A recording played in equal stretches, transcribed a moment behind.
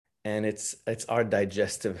and it's our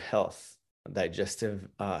digestive health.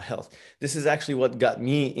 Health. This is actually what got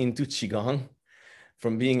me into Qigong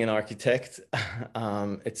from being an architect.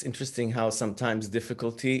 It's interesting how sometimes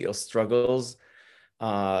difficulty or struggles,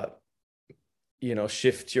 uh,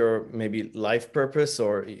 shift your maybe life purpose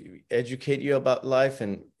or educate you about life,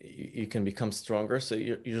 and you can become stronger. So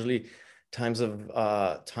usually times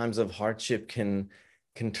of hardship can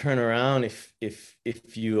turn around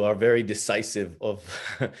if you are very decisive of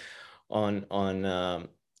on on um,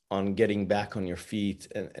 on getting back on your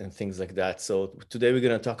feet and things like that. So today we're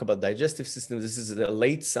going to talk about digestive system. This is the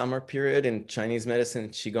late summer period in Chinese medicine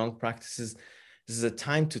and Qigong practices. This is a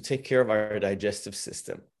time to take care of our digestive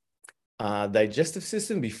system. Digestive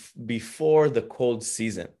system before the cold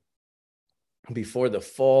season, before the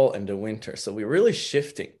fall and the winter. So we're really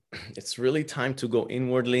shifting. It's really time to go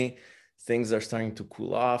inwardly. Things are starting to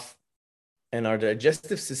cool off. And our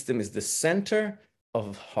digestive system is the center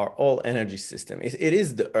of our whole energy system. It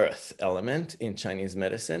is the earth element in Chinese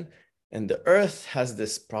medicine. And the earth has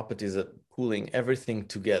this properties of pulling everything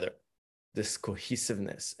together, this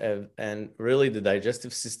cohesiveness. And really the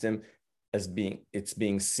digestive system it's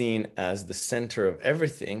being seen as the center of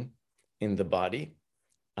everything in the body.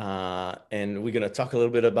 And we're going to talk a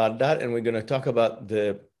little bit about that. And we're going to talk about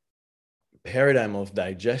the paradigm of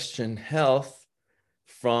digestion health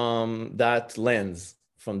from that lens,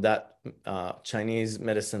 from that Chinese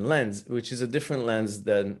medicine lens, which is a different lens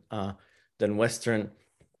than Western,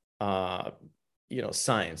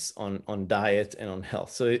 science on diet and on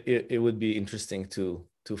health. So it would be interesting to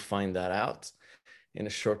find that out in a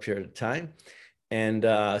short period of time. And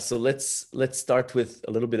so let's start with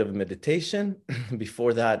a little bit of a meditation.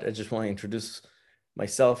 Before that, I just want to introduce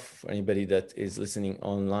myself for anybody that is listening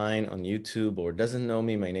online on YouTube or doesn't know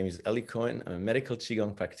me. My name is Eli Cohen. I'm a medical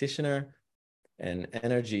Qigong practitioner and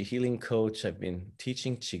energy healing coach. I've been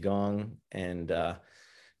teaching Qigong and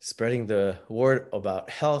spreading the word about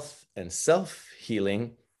health and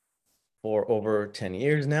self-healing for over 10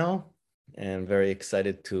 years now. And very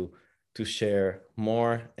excited to share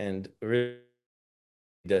more, and really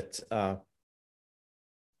that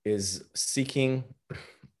is seeking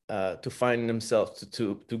to find themselves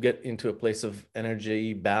to get into a place of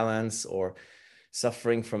energy balance, or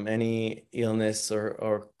suffering from any illness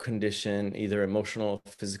or condition, either emotional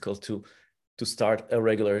or physical, to start a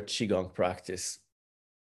regular Qigong practice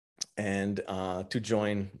and to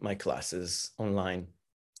join my classes online.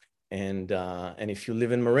 And if you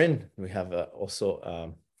live in Marin, we have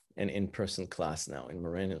also an in-person class now in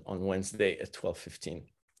Marin on Wednesday at 12:15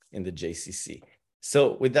 in the JCC.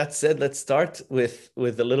 So with that said, let's start with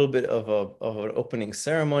a little bit of an opening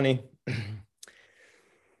ceremony.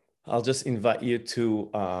 I'll just invite you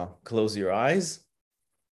to close your eyes.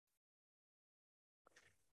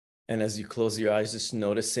 And as you close your eyes, just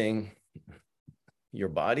noticing your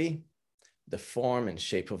body, the form and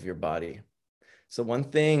shape of your body. So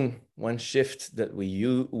one shift that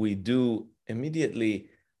we do immediately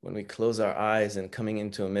when we close our eyes and coming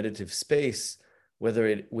into a meditative space,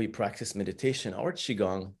 whether we practice meditation or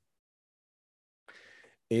Qigong,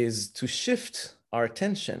 is to shift our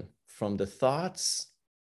attention from the thoughts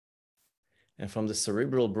and from the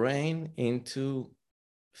cerebral brain into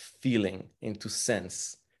feeling, into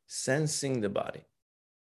sensing the body.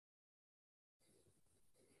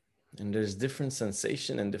 And there's different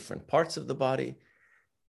sensation in different parts of the body.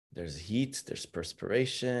 There's heat, there's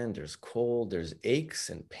perspiration, there's cold, there's aches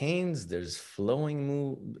and pains, there's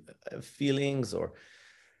flowing feelings, or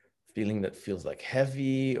feeling that feels like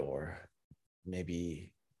heavy, or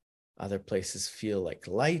maybe other places feel like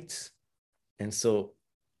light. And so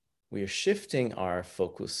we are shifting our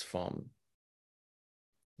focus from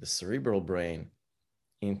the cerebral brain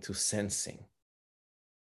into sensing.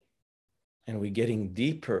 And we're getting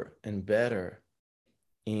deeper and better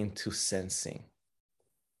into sensing.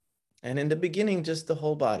 And in the beginning, just the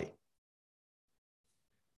whole body,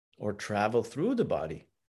 or travel through the body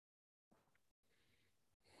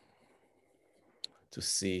to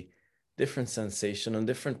see different sensation on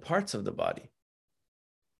different parts of the body.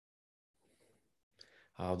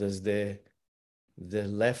 How does the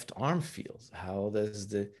left arm feels? How does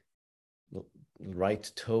the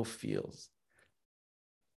right toe feels?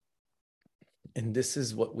 And this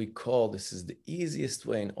is what we call, this is the easiest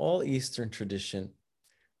way in all Eastern tradition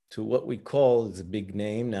to what we call, it's a big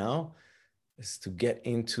name now, is to get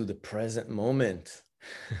into the present moment.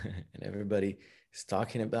 And everybody is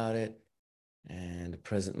talking about it. And the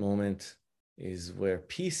present moment is where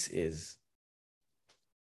peace is.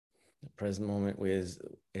 The present moment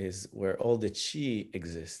is where all the chi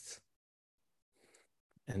exists.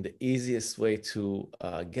 And the easiest way to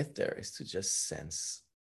get there is to just sense.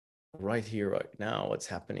 right here, right now, what's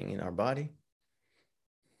happening in our body.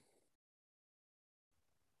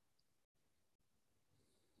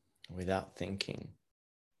 Without thinking.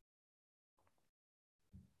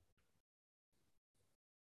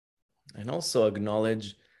 And also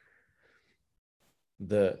acknowledge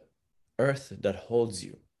the earth that holds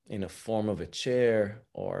you in a form of a chair,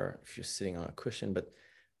 or if you're sitting on a cushion, but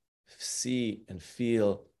see and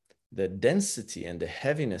feel the density and the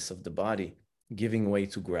heaviness of the body giving way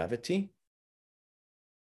to gravity,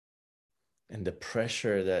 and the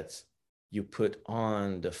pressure that you put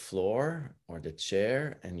on the floor or the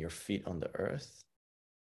chair and your feet on the earth.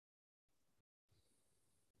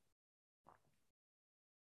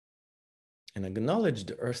 And acknowledge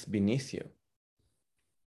the earth beneath you.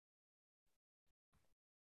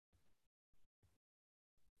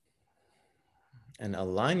 And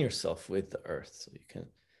align yourself with the earth so you can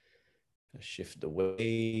shift the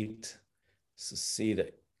weight. So see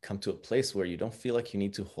that, come to a place where you don't feel like you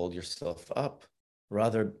need to hold yourself up,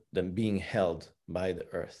 rather than being held by the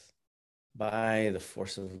earth, by the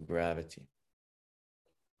force of gravity.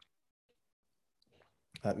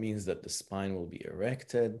 That means that the spine will be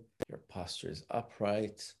erected, your posture is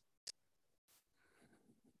upright.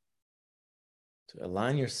 To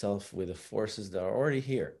align yourself with the forces that are already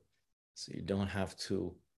here, so you don't have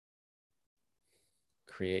to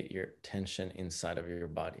create your tension inside of your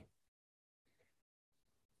body.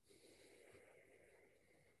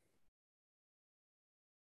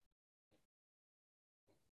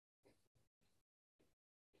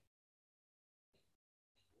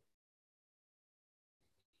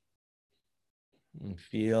 And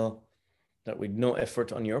feel that with no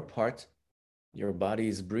effort on your part, your body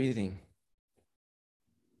is breathing.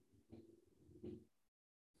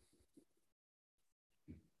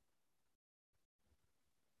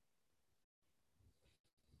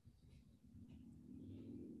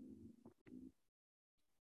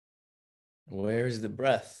 Where is the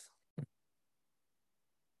breath?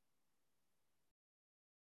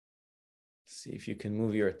 See if you can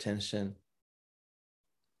move your attention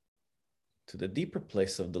to the deeper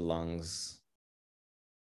place of the lungs,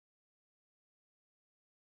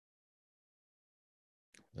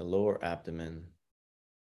 the lower abdomen.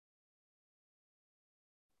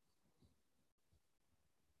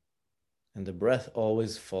 And the breath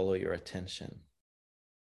always follow your attention.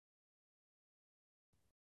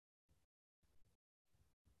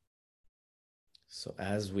 So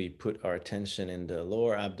as we put our attention in the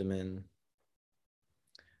lower abdomen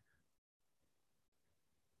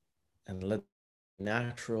and let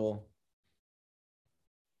natural,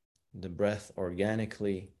 the breath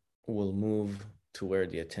organically will move to where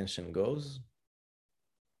the attention goes.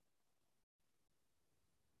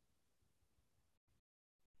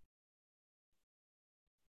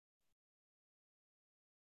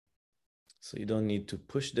 So you don't need to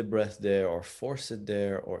push the breath there or force it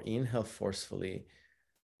there or inhale forcefully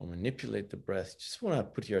or manipulate the breath. You just want to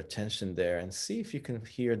put your attention there and see if you can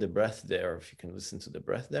hear the breath there, or if you can listen to the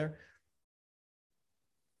breath there.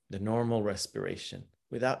 The normal respiration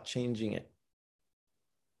without changing it.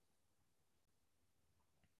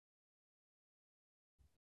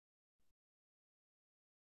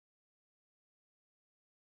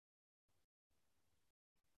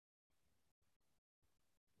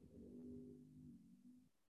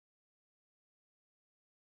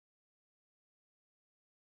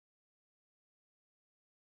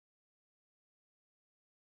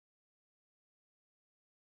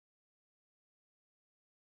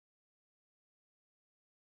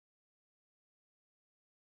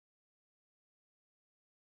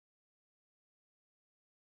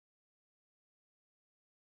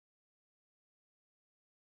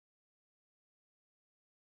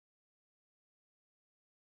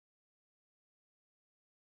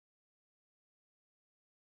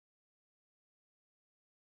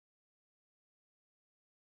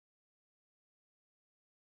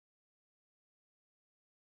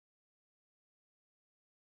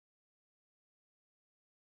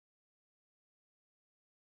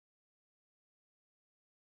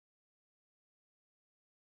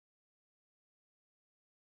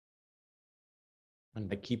 And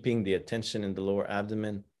by keeping the attention in the lower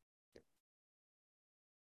abdomen,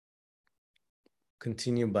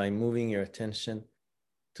 continue by moving your attention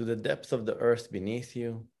to the depth of the earth beneath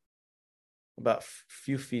you, about a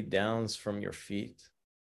few feet down from your feet.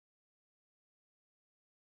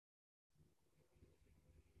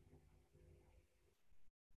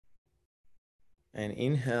 And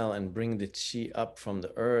inhale and bring the chi up from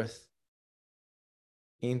the earth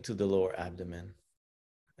into the lower abdomen,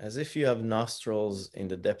 as if you have nostrils in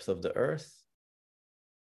the depth of the earth.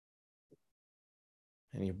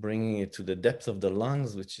 And you're bringing it to the depth of the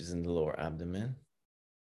lungs, which is in the lower abdomen.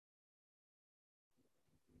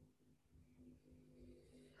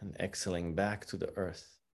 And exhaling back to the earth.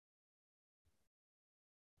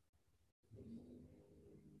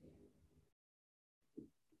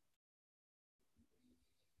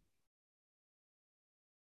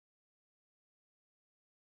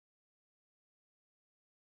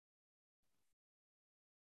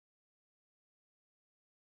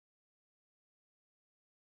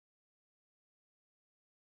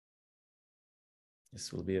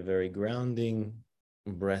 This will be a very grounding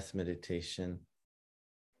breath meditation.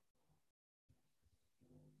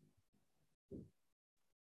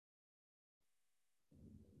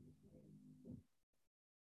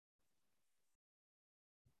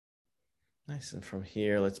 Nice. And from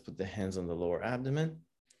here, let's put the hands on the lower abdomen.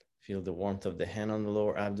 Feel the warmth of the hand on the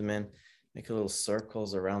lower abdomen. Make a little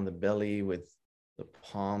circles around the belly with the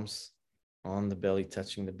palms on the belly,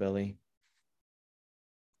 touching the belly.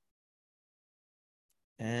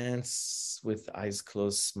 And with eyes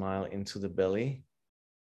closed, smile into the belly.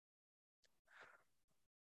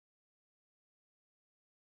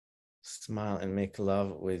 Smile and make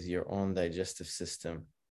love with your own digestive system.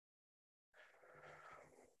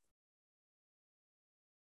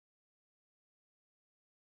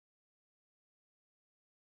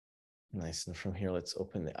 Nice. And from here, let's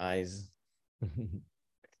open the eyes.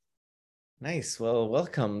 Nice. Well,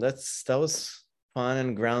 welcome. That was fun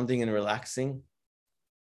and grounding and relaxing.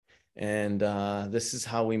 And this is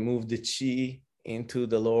how we move the chi into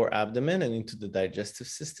the lower abdomen and into the digestive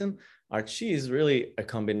system. Our chi is really a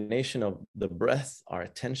combination of the breath, our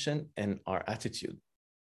attention, and our attitude.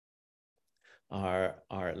 Our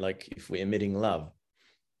like if we're emitting love,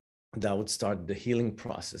 that would start the healing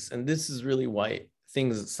process. And this is really why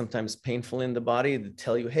things sometimes painful in the body that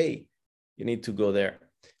tell you, hey, you need to go there.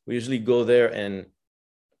 We usually go there and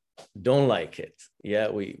don't like it. Yeah,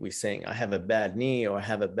 we saying I have a bad knee or I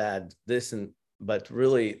have a bad this, and but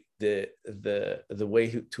really the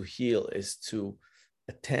way to heal is to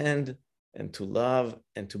attend and to love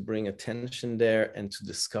and to bring attention there and to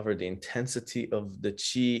discover the intensity of the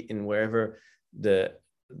chi in wherever the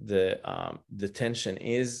tension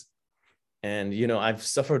is. And you know, I've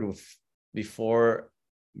suffered with before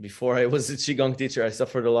I was a qigong teacher, I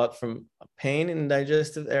suffered a lot from pain in the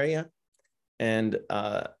digestive area, and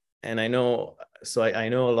I know, so I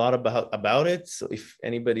know a lot about it. So if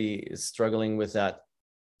anybody is struggling with that,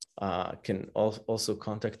 can also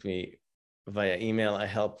contact me via email. I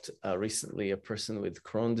helped recently a person with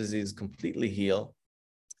Crohn's disease completely heal,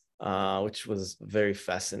 which was very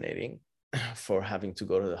fascinating for having to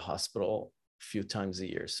go to the hospital a few times a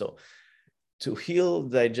year. So to heal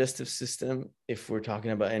the digestive system, if we're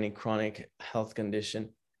talking about any chronic health condition,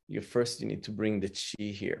 you need to bring the chi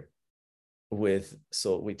here.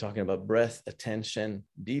 So we're talking about breath, attention,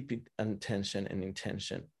 deep attention and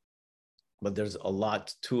intention. But there's a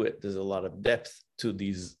lot to it. There's a lot of depth to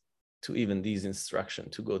even these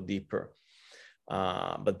instructions to go deeper.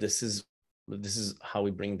 But this is how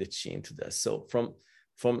we bring the chi into this. So from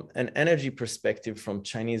an energy perspective, from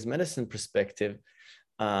Chinese medicine perspective,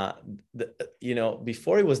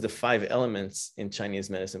 before it was the 5 elements in Chinese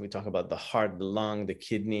medicine, we talk about the heart, the lung, the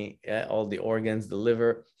kidney, all the organs, the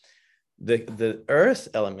liver. The earth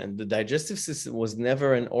element, the digestive system, was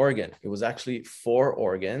never an organ. It was actually 4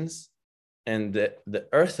 organs. And the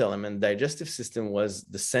earth element, digestive system, was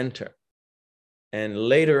the center. And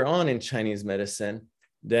later on in Chinese medicine,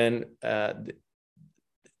 then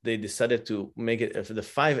they decided to make it the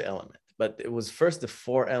 5 element. But it was first the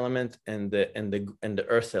 4 element and the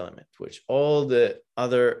earth element, which all the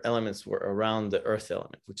other elements were around the earth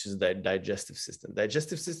element, which is the digestive system.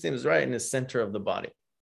 Digestive system is right in the center of the body.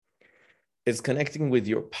 It's connecting with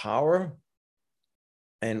your power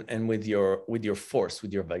and with your force,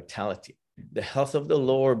 with your vitality. The health of the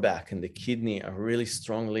lower back and the kidney are really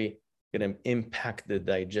strongly going to impact the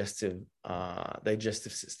digestive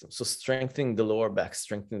system. So strengthening the lower back,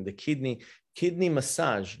 strengthening the kidney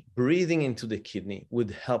massage, breathing into the kidney would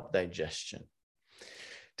help digestion.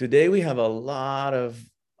 Today we have a lot of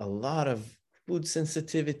food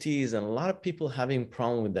sensitivities and a lot of people having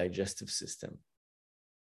problem with digestive system.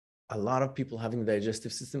 A lot of people having the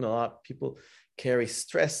digestive system, a lot of people carry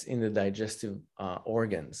stress in the digestive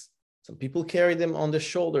organs. Some people carry them on the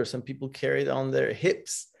shoulders, some people carry it on their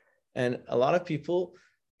hips, and a lot of people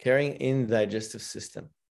carrying in the digestive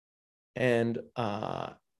system. And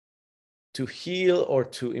to heal or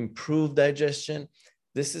to improve digestion,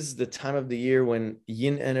 this is the time of the year when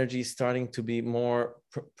yin energy is starting to be more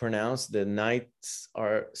pronounced. The nights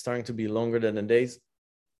are starting to be longer than the days.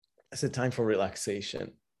 It's a time for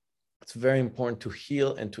relaxation. it's very important to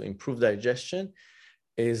heal and to improve digestion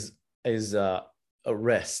is a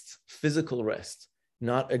rest, physical rest,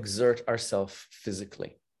 not exert ourselves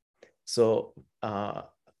physically. So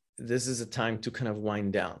this is a time to kind of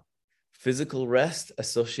wind down. Physical rest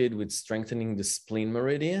associated with strengthening the spleen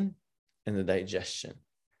meridian and the digestion.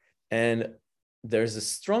 And there's a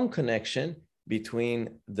strong connection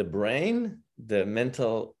between the brain, the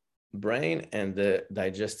mental brain, and the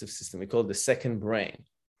digestive system. We call it the second brain.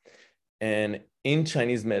 And in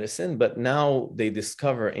Chinese medicine, but now they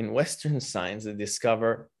discover in Western science, they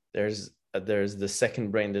discover there's the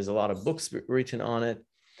second brain. There's a lot of books written on it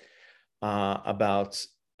about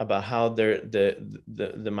how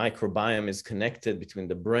the microbiome is connected between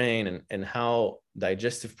the brain and how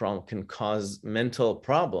digestive problem can cause mental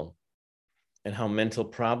problem, and how mental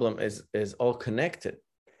problem is all connected.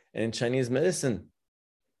 And in Chinese medicine,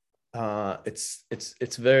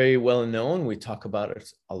 it's very well known. We talk about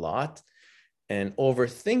it a lot. And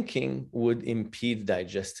overthinking would impede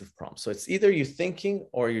digestive problems. So it's either you're thinking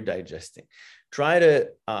or you're digesting. Try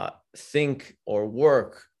to think or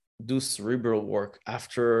work, do cerebral work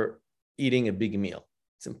after eating a big meal.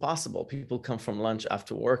 It's impossible. People come from lunch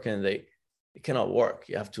after work and they cannot work.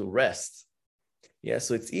 You have to rest. Yeah,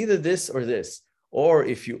 so it's either this or this. Or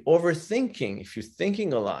if you're overthinking, if you're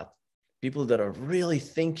thinking a lot, people that are really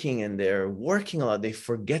thinking and they're working a lot, they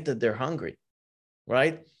forget that they're hungry,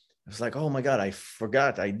 right? It's like, oh my God, I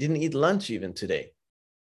forgot. I didn't eat lunch even today,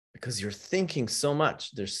 because you're thinking so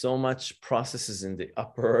much. There's so much processes in the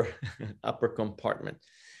upper compartment.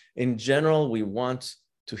 In general, we want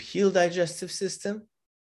to heal digestive system.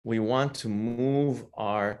 We want to move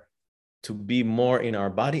to be more in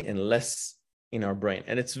our body and less in our brain.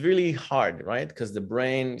 And it's really hard, right? Because the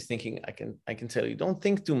brain is thinking, I can tell you, don't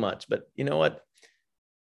think too much, but you know what?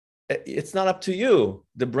 It's not up to you.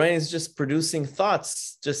 The brain is just producing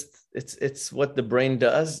thoughts. It's what the brain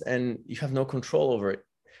does, and you have no control over it.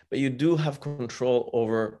 But you do have control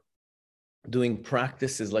over doing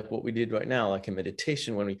practices like what we did right now, like a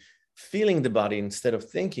meditation, when we feeling the body instead of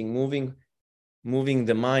thinking, moving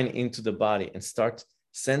the mind into the body and start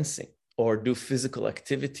sensing, or do physical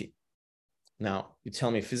activity. Now, you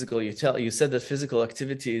tell me physical, you said that physical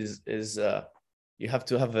activity is you have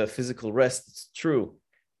to have a physical rest. It's true.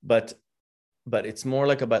 But it's more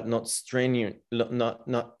like about not straining,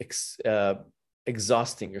 not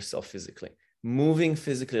exhausting yourself physically. Moving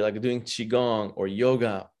physically, like doing qigong or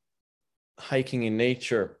yoga, hiking in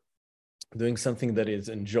nature, doing something that is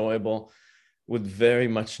enjoyable, would very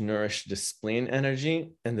much nourish the spleen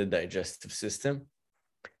energy and the digestive system.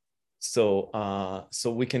 So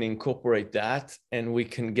we can incorporate that, and we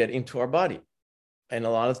can get into our body. And a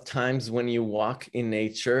lot of times when you walk in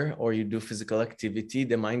nature or you do physical activity,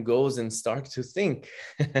 the mind goes and starts to think.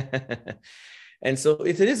 And so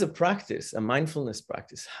it is a practice, a mindfulness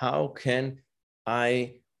practice. How can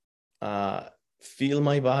I feel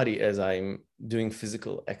my body as I'm doing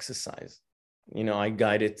physical exercise? You know, I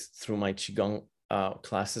guide it through my Qigong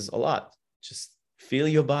classes a lot. Just feel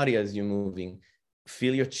your body as you're moving.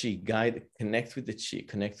 Feel your Qi, connect with the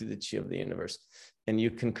Qi of the universe. And you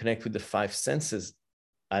can connect with the five senses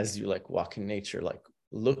as you like walk in nature, like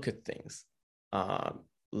look at things,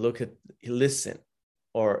 listen,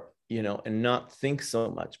 or, you know, and not think so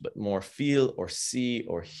much, but more feel or see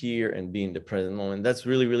or hear and be in the present moment. That's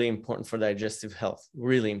really, really important for digestive health,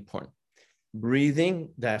 really important.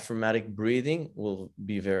 Breathing, diaphragmatic breathing will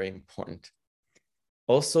be very important.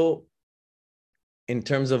 Also, in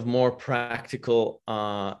terms of more practical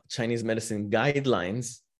Chinese medicine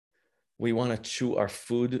guidelines, we want to chew our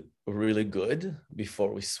food really good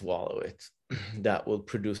before we swallow it. That will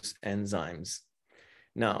produce enzymes.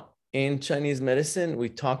 Now, in Chinese medicine,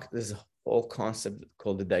 there's a whole concept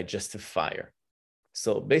called the digestive fire.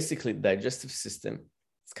 So basically, the digestive system,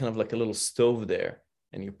 it's kind of like a little stove there,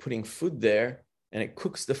 and you're putting food there, and it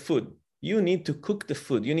cooks the food. You need to cook the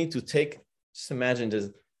food. You need to just imagine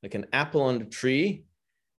there's like an apple on the tree,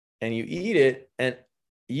 and you eat it, and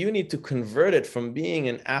you need to convert it from being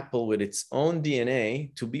an apple with its own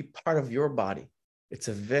DNA to be part of your body. It's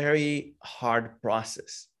a very hard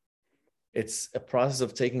process. It's a process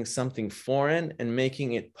of taking something foreign and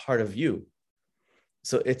making it part of you.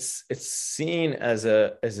 So it's seen as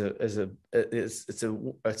a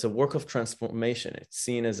work of transformation. It's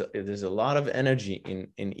seen as there's a lot of energy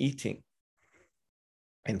in eating,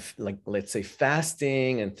 and like, let's say,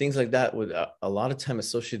 fasting and things like that, with a lot of time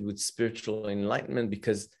associated with spiritual enlightenment,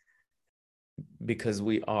 because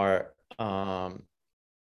we are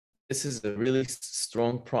this is a really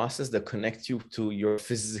strong process that connects you to your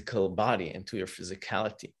physical body and to your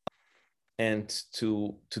physicality. And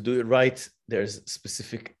to do it right, there's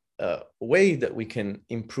specific way that we can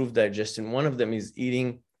improve digestion. One of them is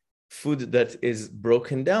eating food that is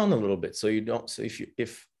broken down a little bit. So you don't, so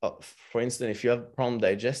if for instance, if you have a problem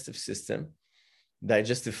digestive system,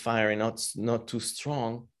 digestive firing not too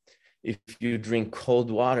strong, if you drink cold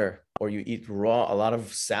water or you eat raw, a lot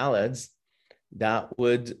of salads, that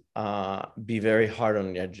would be very hard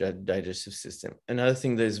on your digestive system. Another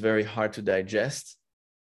thing that is very hard to digest,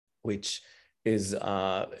 which is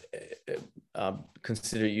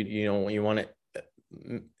consider when you want to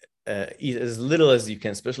eat as little as you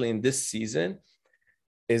can, especially in this season,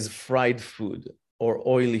 is fried food or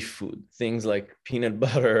oily food, things like peanut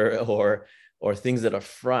butter or things that are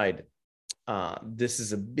fried. This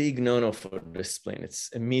is a big no-no for the spleen. It's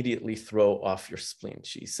immediately throw off your spleen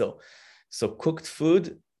chi. So cooked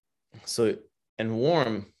food, and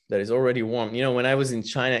warm, that is already warm. When I was in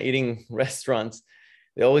China eating restaurants,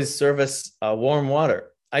 they always serve us warm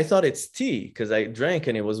water. I thought it's tea because I drank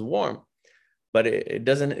and it was warm, but it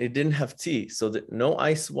didn't have tea. So no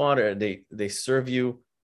ice water, they serve you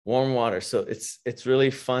warm water. So it's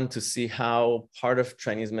really fun to see how part of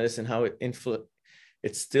Chinese medicine, how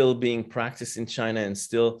it's still being practiced in China and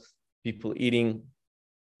still people eating.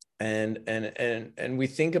 And we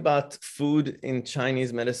think about food in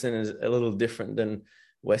Chinese medicine as a little different than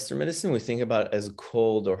Western medicine. We think about it as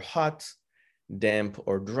cold or hot, damp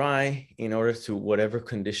or dry, in order to whatever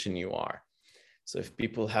condition you are. So if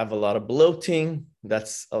people have a lot of bloating,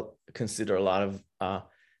 that's consider a lot of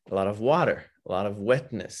water, a lot of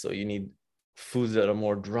wetness. So you need foods that are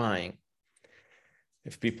more drying.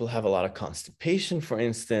 If people have a lot of constipation, for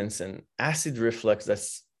instance, and acid reflux,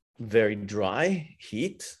 that's very dry,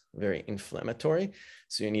 heat, very inflammatory.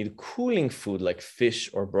 So you need cooling food like fish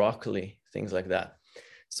or broccoli, things like that.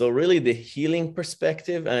 So really the healing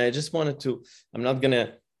perspective, and I just wanted to, I'm not going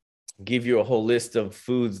to give you a whole list of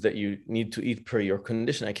foods that you need to eat per your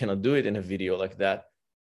condition. I cannot do it in a video like that,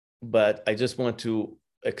 but I just want to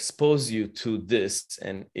expose you to this.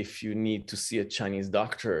 And if you need to see a Chinese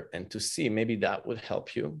doctor and to see, maybe that would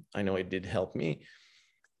help you. I know it did help me.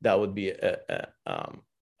 That would be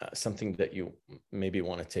something that you maybe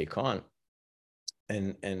want to take on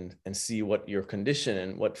and see what your condition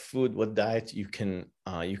and what food, what diet you can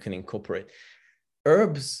incorporate.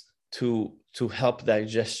 Herbs to help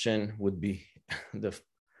digestion would be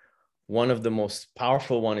one of the most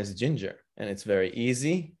powerful one is ginger, and it's very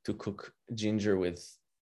easy to cook ginger with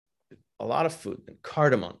a lot of food. And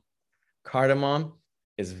cardamom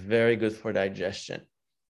is very good for digestion.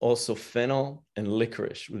 Also fennel and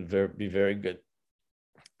licorice would be very good.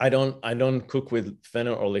 I don't cook with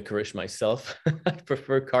fennel or licorice myself. I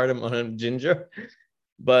prefer cardamom and ginger,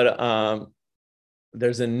 but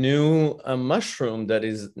there's a new mushroom that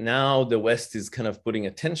is now the West is kind of putting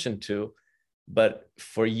attention to, but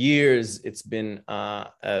for years it's been a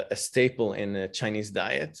staple in the Chinese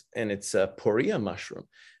diet, and it's a poria mushroom.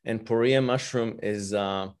 And poria mushroom is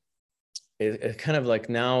it kind of like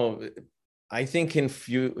now, I think in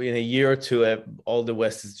a year or two, all the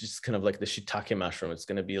West is just kind of like the shiitake mushroom. It's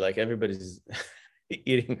going to be like everybody's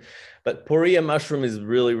eating, but poria mushroom is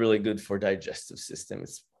really, really good for digestive system.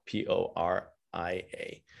 It's Poria.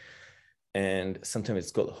 And sometimes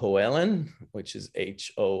it's called hoelen, which is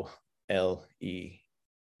HOLEOLN.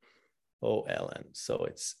 So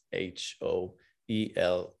it's HOELEN.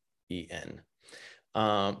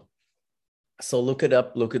 So look it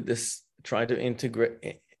up, look at this, try to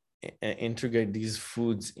integrate these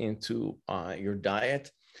foods into your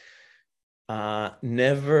diet.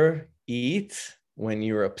 Never eat when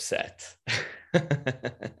you're upset.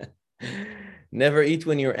 Never eat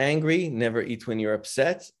when you're angry, never eat when you're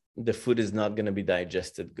upset. The food is not going to be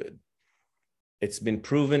digested good. It's been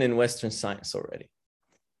proven in Western science already.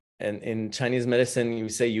 And in Chinese medicine, you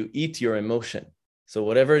say you eat your emotion. So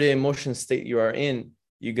whatever the emotion state you are in,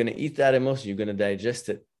 you're going to eat that emotion, you're going to digest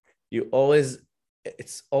it.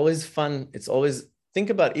 It's always fun. It's always, think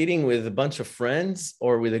about eating with a bunch of friends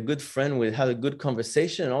or with a good friend, have a good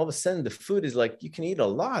conversation. And all of a sudden the food is like, you can eat a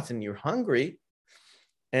lot and you're hungry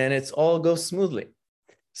and it's all goes smoothly.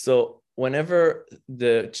 So whenever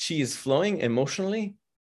the chi is flowing emotionally,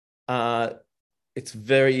 it's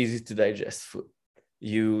very easy to digest food.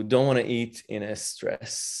 You don't want to eat in a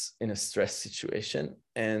stress situation.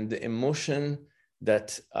 And the emotion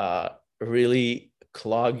that really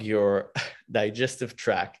clog your digestive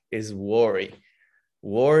tract is worry.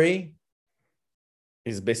 Worry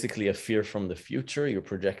is basically a fear from the future. You're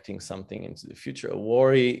projecting something into the future. A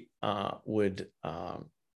worry would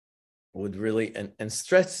really, and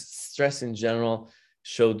stress in general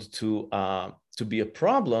showed to be a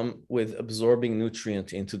problem with absorbing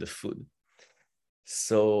nutrient into the food.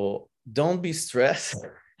 So don't be stressed.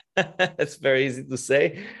 It's very easy to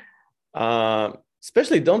say.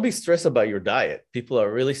 Especially don't be stressed about your diet. People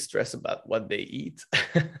are really stressed about what they eat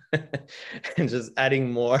and just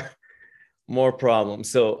adding more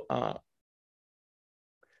problems. So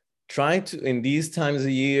try to, in these times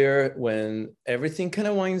of year when everything kind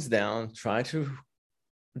of winds down, try to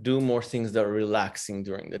do more things that are relaxing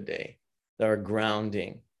during the day, that are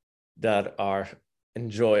grounding, that are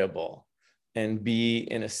enjoyable, and be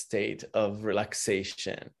in a state of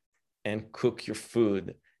relaxation and cook your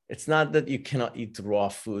food. It's not that you cannot eat raw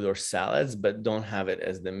food or salads, but don't have it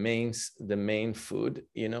as the main food.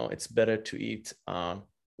 You know, it's better to eat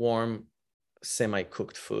warm,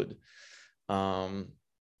 semi-cooked food.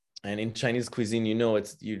 And in Chinese cuisine, you know,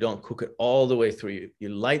 you don't cook it all the way through. You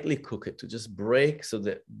lightly cook it to just break so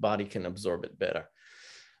the body can absorb it better.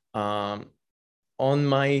 On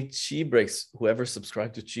my Chi Breaks, whoever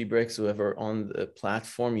subscribed to Chi Breaks, whoever on the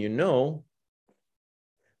platform, you know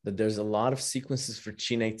that there's a lot of sequences for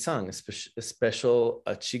Qi Nei Tsang, a special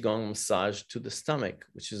Qigong massage to the stomach,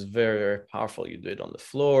 which is very, very powerful. You do it on the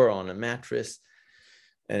floor, on a mattress,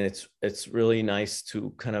 and it's really nice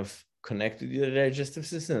to kind of connect with your digestive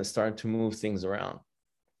system and start to move things around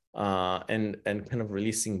and kind of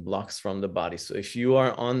releasing blocks from the body. So if you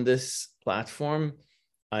are on this platform,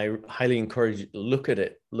 I highly encourage you to look at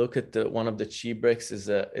it. Look at one of the Chi Breaks is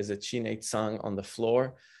a Qi Nei Tsang on the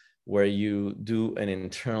floor, where you do an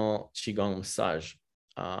internal Qigong massage,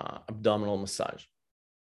 abdominal massage.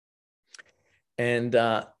 And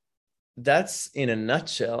that's in a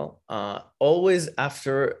nutshell. Always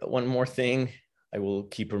after, one more thing, I will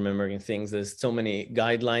keep remembering things. There's so many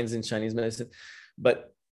guidelines in Chinese medicine,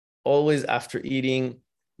 but always after eating,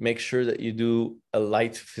 make sure that you do a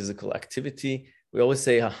light physical activity. We always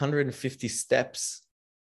say 150 steps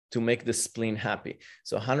to make the spleen happy.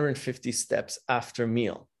 So 150 steps after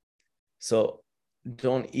meal. So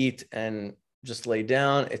don't eat and just lay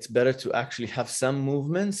down. It's better to actually have some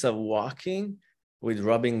movements of walking with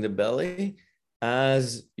rubbing the belly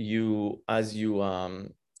as you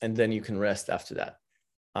and then you can rest after that.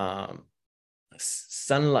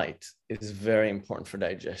 Sunlight is very important for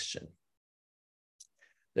digestion.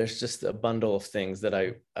 There's just a bundle of things that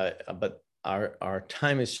but our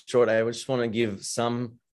time is short. I just want to give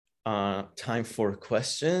some time for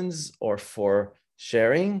questions or for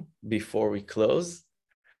sharing before we close.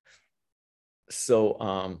 So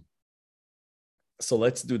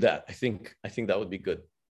let's do that. I think that would be good.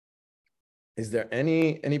 Is there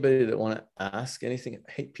anybody that want to ask anything?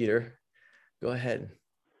 Hey, Peter, go ahead.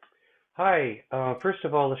 Hi. First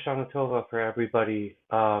of all, Lashana Tova for everybody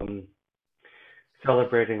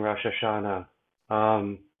celebrating Rosh Hashanah.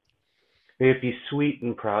 May it be sweet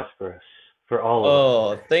and prosperous for all of us.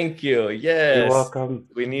 Oh, thank you. Yes. You're welcome.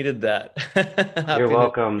 We needed that. You're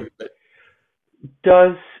welcome.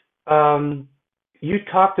 Does you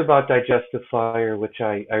talked about digestive fire, which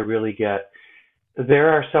I really get. There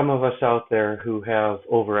are some of us out there who have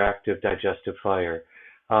overactive digestive fire,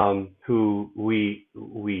 who we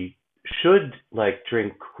should like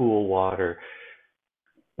drink cool water.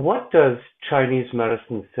 What does Chinese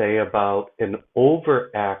medicine say about an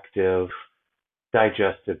overactive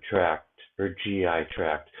digestive tract or GI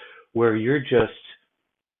tract, where you're just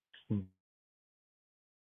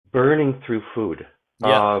burning through food,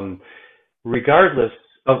 regardless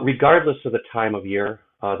of the time of year,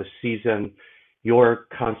 the season, your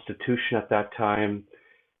constitution at that time,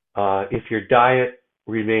 if your diet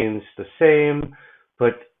remains the same,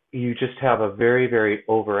 but you just have a very, very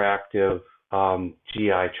overactive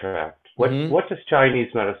GI tract. What does Chinese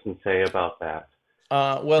medicine say about that?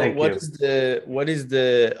 Well, what is the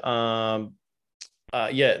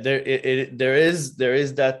there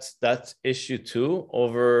is that issue too,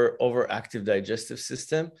 overactive digestive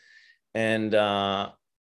system and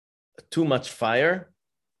too much fire.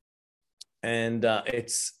 And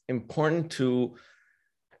it's important to,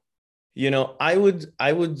 you know, I would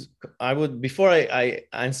before I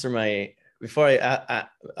answer before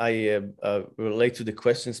I relate to the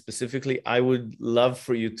question specifically, I would love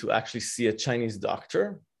for you to actually see a Chinese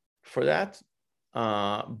doctor for that.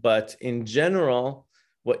 But in general,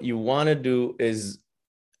 what you want to do is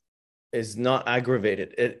not aggravate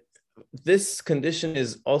it. This condition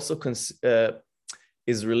is also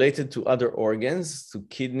is related to other organs, to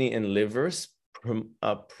kidney and livers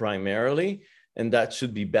primarily, and that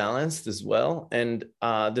should be balanced as well. And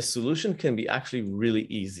the solution can be actually really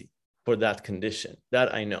easy for that condition,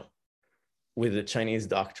 that I know, with a Chinese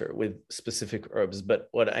doctor, with specific herbs. But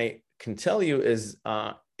what I can tell you is,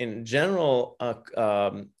 in general,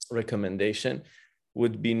 recommendation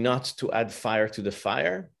would be not to add fire to the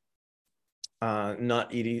fire,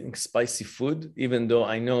 not eating spicy food, even though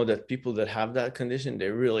I know that people that have that condition, they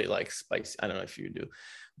really like spicy. I don't know if you do,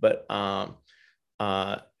 but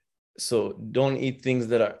so don't eat things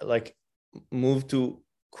that are like, move to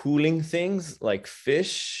cooling things like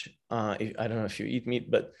fish. I don't know if you eat meat,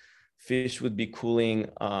 but fish would be cooling.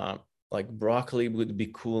 Like broccoli would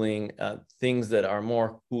be cooling. Things that are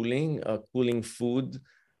more cooling, cooling food.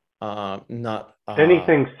 Not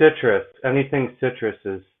Anything citrus. Anything citrus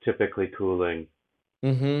is typically cooling.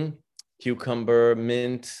 Cucumber,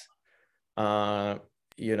 mint,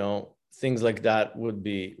 you know, things like that would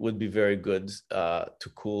be very good to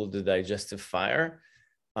cool the digestive fire.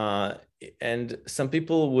 And some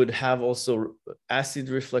people would have also acid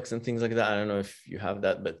reflux and things like that. I don't know if you have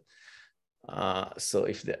that, but so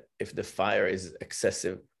if the fire is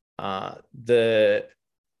excessive, there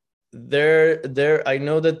I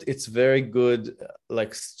know that it's very good,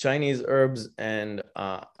 like Chinese herbs and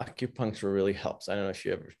acupuncture really helps. I don't know if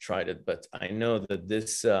you ever tried it, but I know that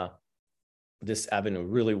this avenue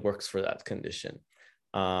really works for that condition.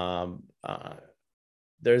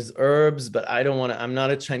 There's herbs, but I don't want to, I'm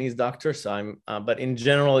not a Chinese doctor, so but in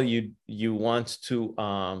general, you want to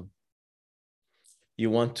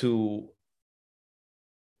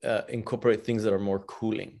incorporate things that are more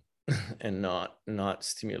cooling and not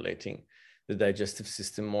stimulating the digestive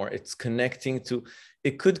system more. It's connecting to,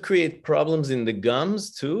 it could create problems in the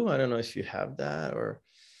gums too. I don't know if you have that, or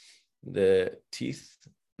the teeth,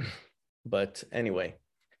 but anyway,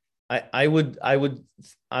 I would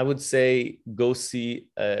say go see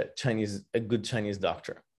a good Chinese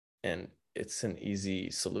doctor, and it's an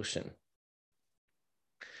easy solution.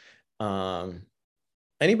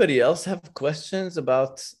 Anybody else have questions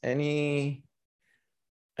about any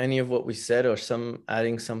of what we said, or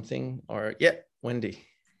adding something? Or yeah, Wendy.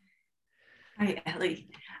 Hi, Ellie.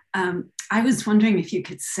 I was wondering if you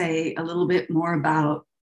could say a little bit more about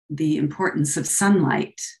the importance of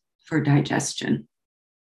sunlight for digestion.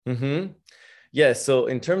 Yeah, so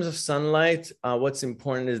in terms of sunlight, what's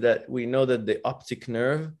important is that we know that the optic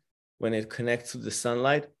nerve, when it connects to the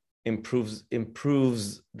sunlight, improves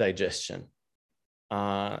digestion.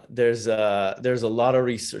 There's a lot of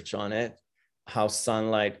research on it, how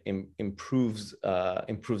sunlight improves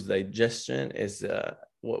digestion. Is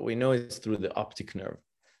what we know is through the optic nerve.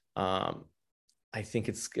 I think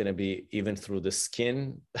it's going to be even through the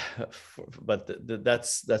skin, but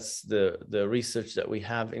that's the research that we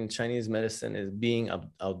have in Chinese medicine, is being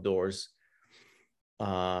outdoors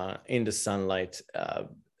in the sunlight.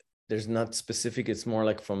 There's not specific, it's more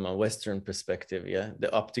like from a Western perspective. Yeah,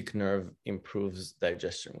 the optic nerve improves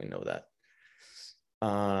digestion. We know that.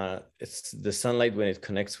 It's the sunlight when it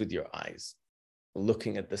connects with your eyes,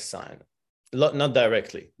 looking at the sun, not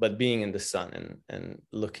directly, but being in the sun and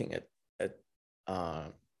looking at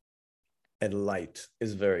light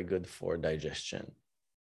is very good for digestion.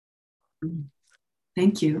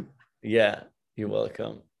 Thank you. Yeah, you're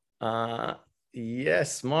welcome.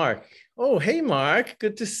 Yes, Mark. Oh, hey, Mark.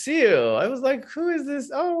 Good to see you. I was like, who is this?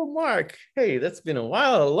 Oh, Mark. Hey, that's been a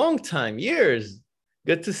while, a long time, years.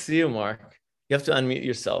 Good to see you, Mark. You have to unmute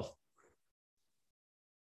yourself.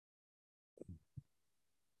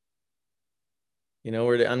 You know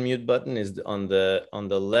where the unmute button is? On the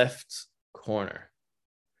left corner.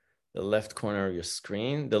 The left corner of your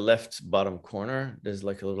screen, the left bottom corner, there's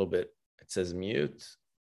like a little bit, it says mute.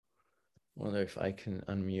 Wonder if I can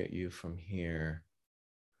unmute you from here.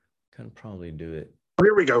 Can probably do it.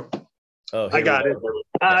 Here we go. Oh, I got it.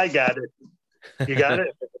 I got it. You got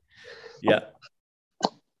it? Yeah.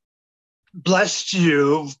 Blessed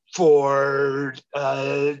you for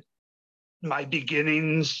my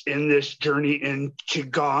beginnings in this journey in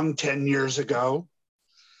Qigong 10 years ago.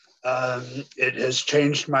 It has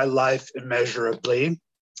changed my life immeasurably.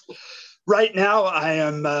 Right now, I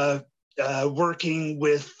am working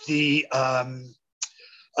with the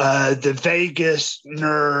vagus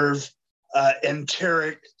nerve,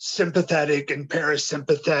 enteric, sympathetic, and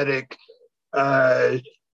parasympathetic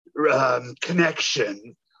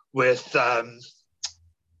connection with the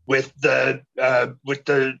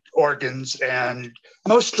organs, and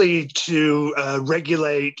mostly to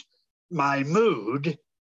regulate my mood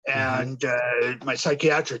and my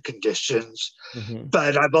psychiatric conditions.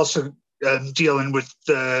 But I'm also dealing with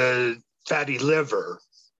the fatty liver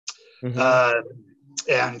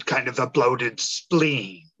and kind of a bloated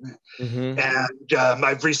spleen. And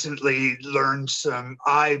I've recently learned some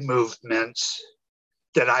eye movements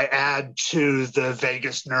that I add to the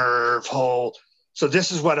vagus nerve whole. So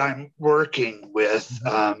this is what I'm working with.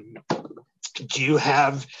 Do you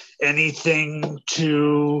have anything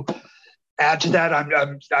to add to that,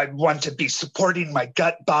 I want to be supporting my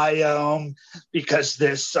gut biome, because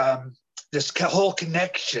this whole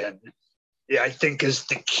connection, I think, is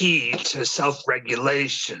the key to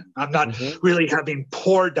self-regulation. I'm not really having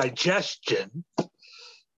poor digestion,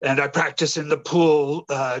 and I practice in the pool,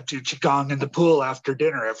 do qigong in the pool after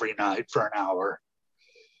dinner every night for an hour.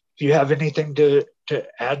 Do you have anything to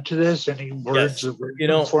add to this? Any words?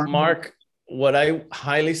 Yes. Mark, what I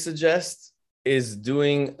highly suggest is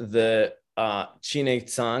doing the Qi Nei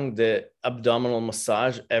Tsang, the abdominal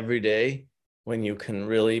massage every day, when you can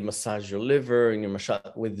really massage your liver and your massage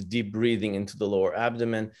with deep breathing into the lower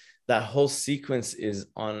abdomen. That whole sequence is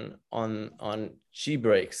on Qi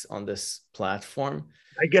Breaks on this platform.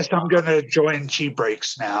 I guess I'm going to join Qi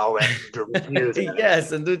Breaks now and review that.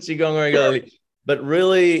 Yes, and do Qigong regularly. But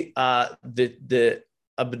really, the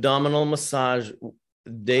abdominal massage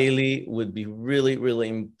daily would be really, really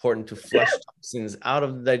important to flush toxins out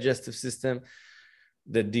of the digestive system.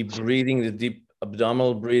 The deep breathing, the deep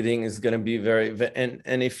abdominal breathing is going to be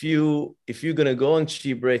and if you're going to go on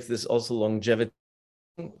Qi Breaks, there's also longevity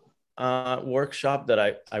workshop that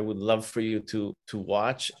I would love for you to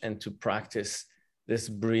watch and to practice this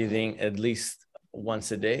breathing at least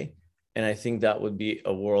once a day. And I think that would be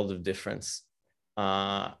a world of difference.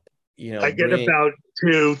 I get about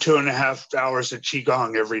 2.5 hours of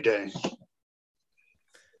Qigong every day.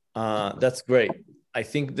 That's great. I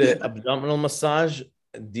think the abdominal massage,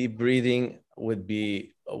 deep breathing would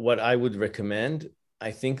be what I would recommend.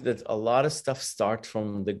 I think that a lot of stuff starts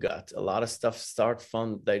from the gut. A lot of stuff starts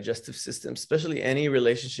from digestive system, especially any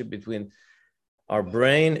relationship between our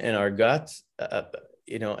brain and our gut.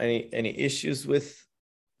 Any issues with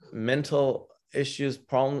mental issues,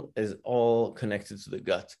 problem is all connected to the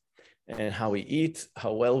gut and how we eat,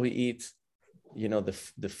 how well we eat,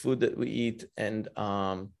 the food that we eat. And,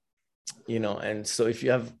 and so if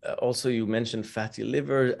you have, also you mentioned fatty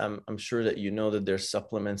liver, I'm sure that that there's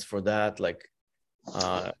supplements for that, like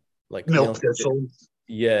milk thistle.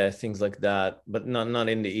 Yeah, things like that, but not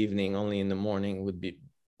in the evening, only in the morning would be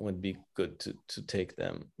good to take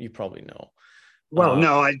them. You probably know. Well,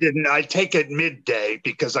 no, I didn't. I take it midday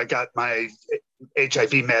because I got my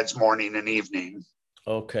HIV meds morning and evening.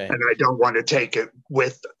 Okay. And I don't want to take it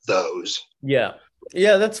with those. Yeah,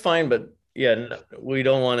 that's fine. But we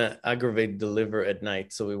don't want to aggravate the liver at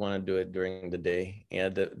night, so we want to do it during the day. Yeah,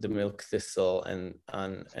 the milk thistle and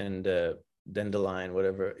dandelion,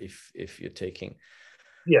 whatever, if you're taking.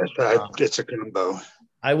 Yes, it's a combo.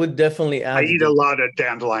 I would definitely add. I eat a lot of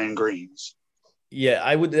dandelion greens. Yeah,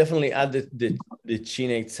 I would definitely add the Qi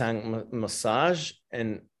Nei Tsang massage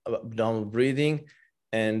and abdominal breathing,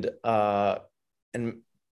 and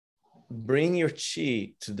bring your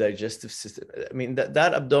Qi to digestive system. I mean,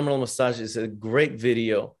 that abdominal massage is a great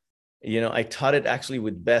video. I taught it actually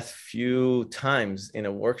with Beth few times in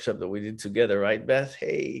a workshop that we did together, right, Beth?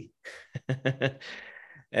 Hey.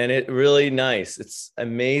 And it really nice. It's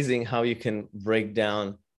amazing how you can break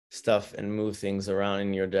down stuff and move things around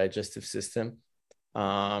in your digestive system.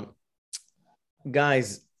 Guys,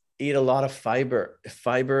 eat a lot of fiber.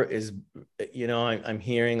 Fiber is, I'm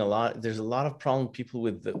hearing a lot. There's a lot of problem people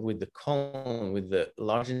with the colon, with the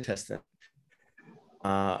large intestine.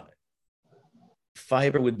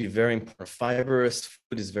 Fiber would be very important. Fibrous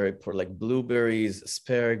food is very important, like blueberries,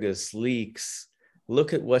 asparagus, leeks.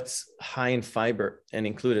 Look at what's high in fiber and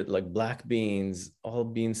include it, like black beans, all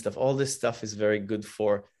bean stuff. All this stuff is very good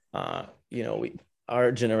for,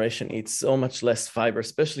 our generation eats so much less fiber,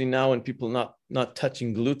 especially now when people not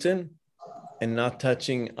touching gluten and not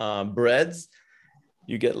touching breads,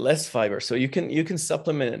 you get less fiber. So you can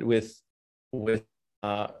supplement it with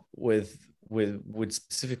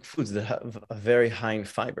specific foods that have a very high in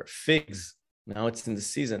fiber. Figs, now it's in the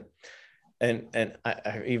season. And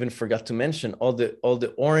I even forgot to mention all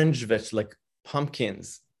the orange vegetables, like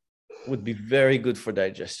pumpkins, would be very good for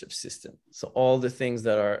digestive system. So all the things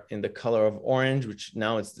that are in the color of orange, which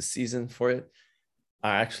now it's the season for it,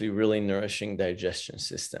 are actually really nourishing digestion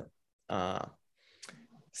system.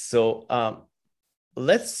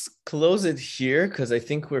 Let's close it here because I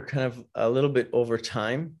think we're kind of a little bit over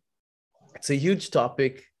time. It's a huge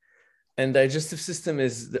topic, and digestive system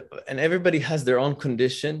and everybody has their own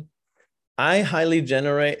condition. I highly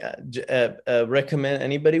recommend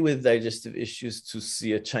anybody with digestive issues to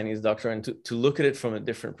see a Chinese doctor and to look at it from a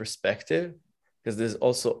different perspective, because there's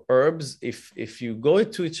also herbs. If you go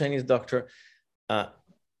to a Chinese doctor,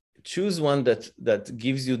 choose one that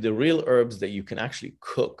gives you the real herbs that you can actually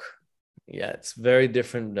cook. Yeah, it's very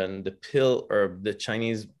different than the pill herb, the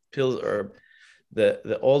Chinese pill herb.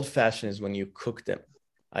 The old fashioned is when you cook them.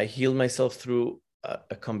 I healed myself through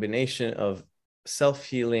a combination of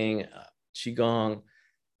self-healing, Qigong,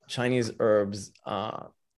 Chinese herbs,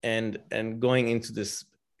 and going into this,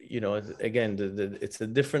 again, it's a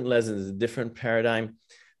different lesson, it's a different paradigm,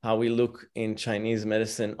 how we look in Chinese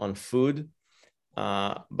medicine on food,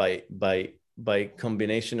 by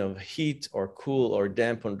combination of heat or cool or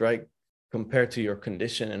damp or dry compared to your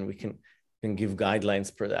condition, and we can give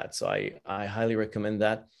guidelines for that. So I highly recommend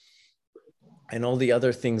that. And all the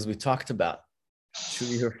other things we talked about: chew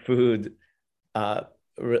your food,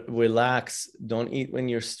 relax, don't eat when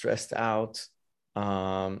you're stressed out,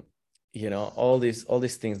 all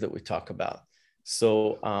these things that we talk about.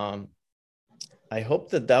 So I hope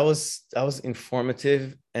that was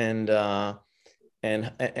informative, and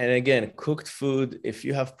again, cooked food, if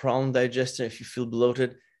you have problem digestion, if you feel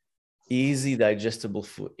bloated, easy digestible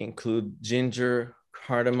food, include ginger,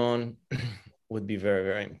 cardamom, would be very,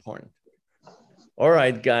 very important. All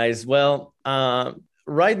right, guys. Well,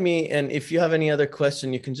 write me, and if you have any other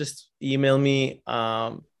question, you can just email me.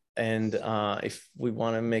 And if we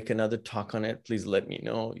want to make another talk on it, please let me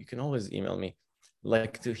know. You can always email me. I'd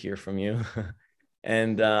like to hear from you.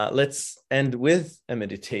 And let's end with a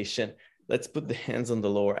meditation. Let's put the hands on the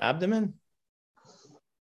lower abdomen.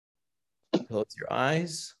 Close your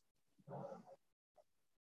eyes.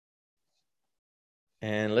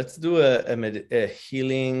 And let's do a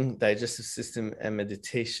healing digestive system and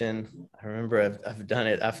meditation. I remember I've done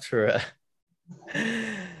it after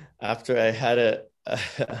after I had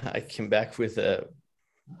I came back with a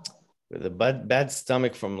bad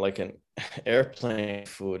stomach from like an airplane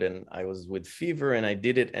food, and I was with fever, and I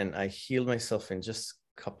did it, and I healed myself in just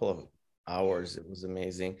a couple of hours. It was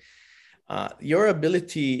amazing. Your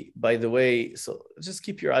ability, by the way, so just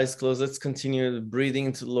keep your eyes closed. Let's continue breathing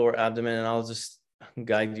into the lower abdomen, and I'll just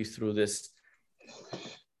guide you through this.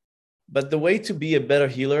 But the way to be a better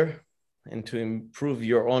healer and to improve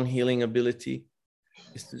your own healing ability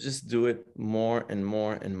is to just do it more and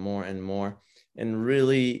more and more and more, and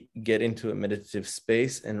really get into a meditative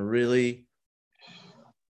space and really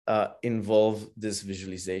involve this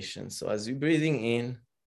visualization. So as you're breathing in,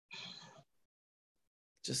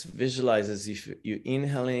 just visualize as if you're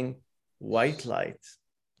inhaling white light.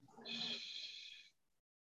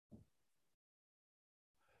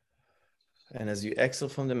 And as you exhale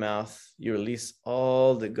from the mouth, you release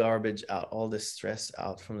all the garbage out, all the stress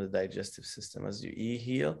out from the digestive system as you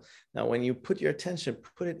inhale. Now, when you put your attention,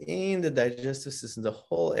 put it in the digestive system, the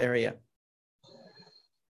whole area.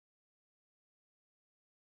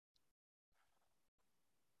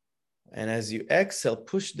 And as you exhale,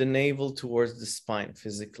 push the navel towards the spine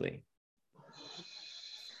physically.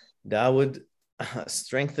 That would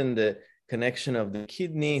strengthen the connection of the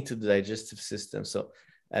kidney to the digestive system. So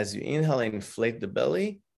as you inhale, inflate the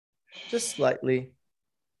belly just slightly.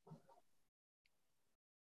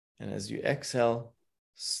 And as you exhale,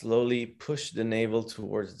 slowly push the navel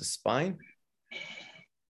towards the spine.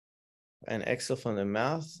 And exhale from the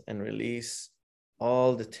mouth and release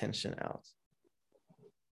all the tension out.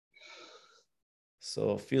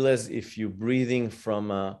 So feel as if you're breathing from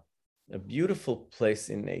a beautiful place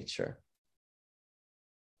in nature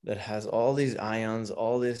that has all these ions,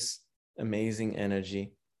 all this amazing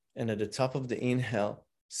energy. And at the top of the inhale,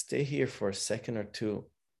 stay here for a second or two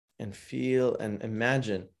and feel and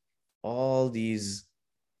imagine all these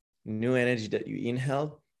new energy that you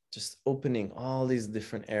inhaled, just opening all these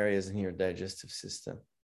different areas in your digestive system.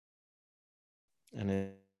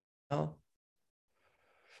 And inhale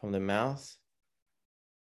from the mouth,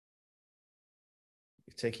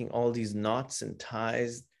 you're taking all these knots and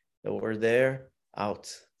ties that were there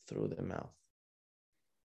out through the mouth.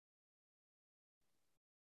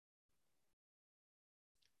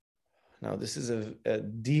 Now, this is a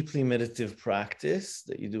deeply meditative practice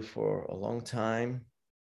that you do for a long time.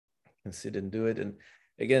 You can sit and do it. And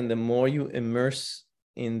again, the more you immerse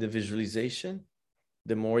in the visualization,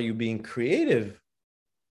 the more you're being creative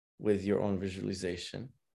with your own visualization,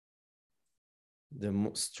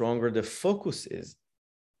 the stronger the focus is.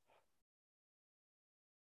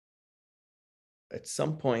 At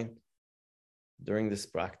some point during this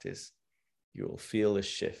practice, you will feel a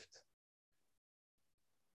shift.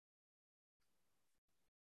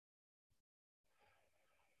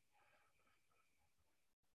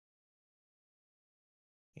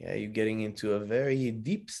 Yeah, you're getting into a very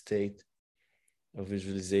deep state of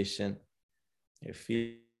visualization. You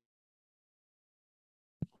feel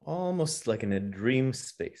almost like in a dream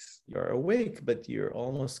space. You're awake, but you're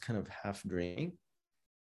almost kind of half dreaming.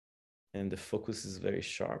 And the focus is very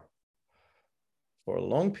sharp. For a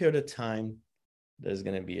long period of time, there's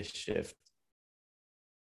going to be a shift.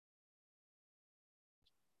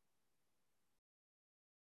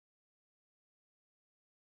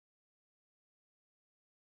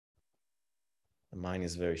 mind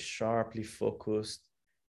is very sharply focused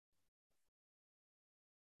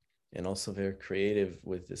and also very creative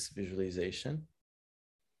with this visualization.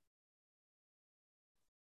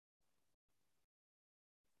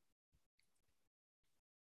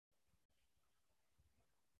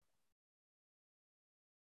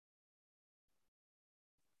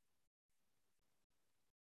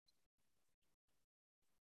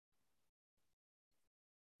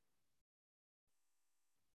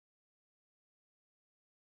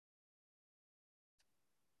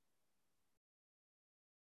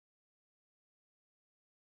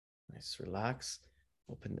 Nice, relax,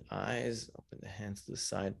 open the eyes, open the hands to the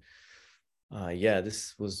side. Yeah,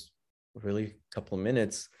 this was really a couple of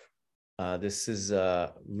minutes. This is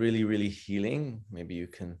really, really healing. Maybe you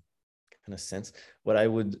can kind of sense. What I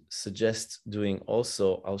would suggest doing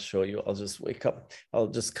also, I'll show you, I'll just wake up, I'll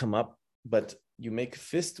just come up, but you make a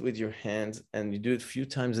fist with your hands and you do it a few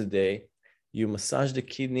times a day. You massage the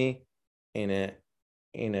kidney in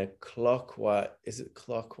a clockwise, is it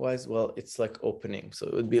clockwise? Well, it's like opening. So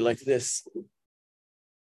it would be like this.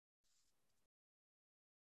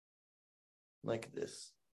 Like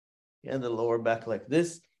this. Yeah, the lower back like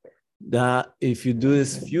this. That if you do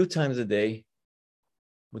this a few times a day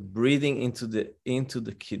with breathing into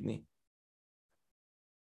the kidney,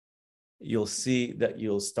 you'll see that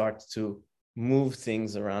you'll start to move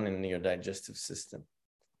things around in your digestive system.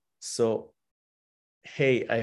 So, hey, I